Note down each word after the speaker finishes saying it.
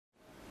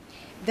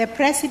The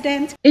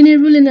President. In a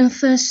ruling on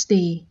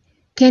Thursday,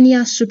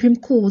 Kenya's Supreme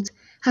Court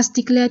has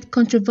declared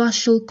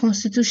controversial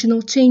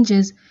constitutional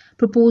changes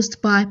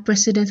proposed by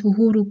President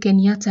Uhuru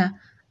Kenyatta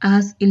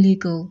as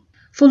illegal.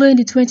 Following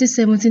the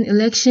 2017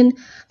 election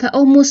that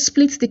almost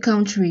split the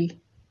country,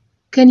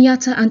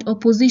 Kenyatta and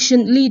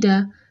opposition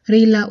leader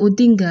Raila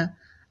Odinga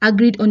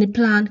agreed on a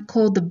plan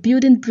called the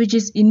Building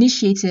Bridges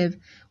Initiative,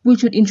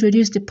 which would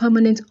introduce the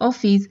permanent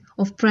office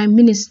of Prime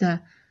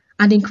Minister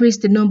and increase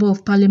the number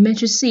of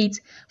parliamentary seats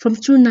from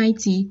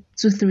 290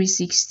 to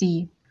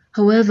 360.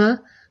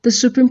 However, the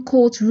Supreme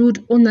Court ruled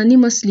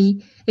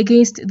unanimously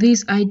against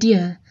this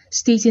idea,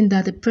 stating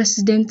that the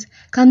president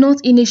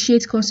cannot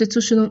initiate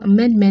constitutional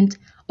amendment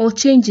or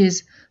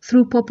changes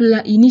through popular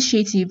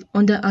initiative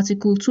under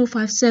Article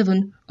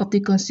 257 of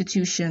the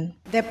Constitution.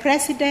 The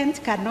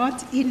President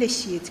cannot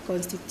initiate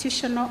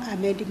constitutional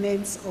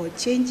amendments or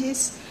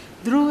changes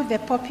through the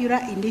popular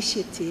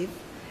initiative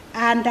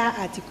under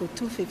Article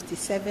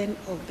 257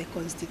 of the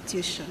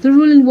Constitution. The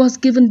ruling was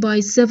given by a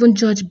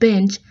 7-judge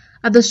bench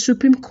at the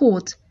Supreme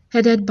Court,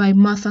 headed by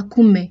Martha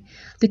Koome,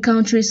 the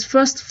country's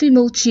first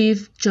female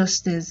Chief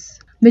Justice.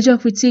 Major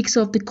critics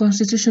of the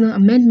constitutional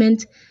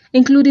amendment,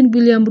 including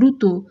William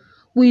Ruto,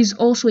 who is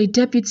also a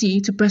deputy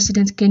to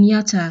President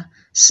Kenyatta,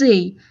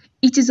 say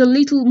it is a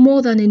little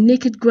more than a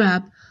naked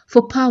grab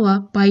for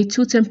power by a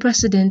two-term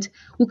president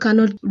who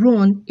cannot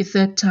run a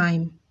third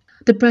time.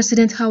 The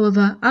president,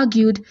 however,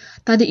 argued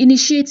that the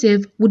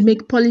initiative would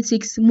make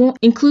politics more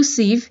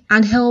inclusive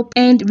and help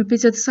end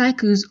repeated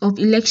cycles of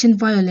election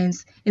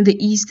violence in the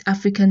East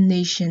African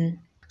nation.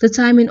 The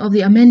timing of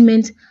the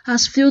amendment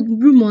has fueled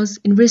rumors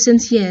in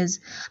recent years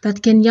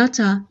that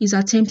Kenyatta is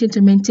attempting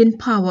to maintain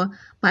power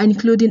by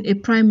including a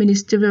prime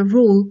ministerial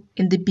role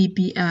in the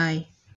BBI.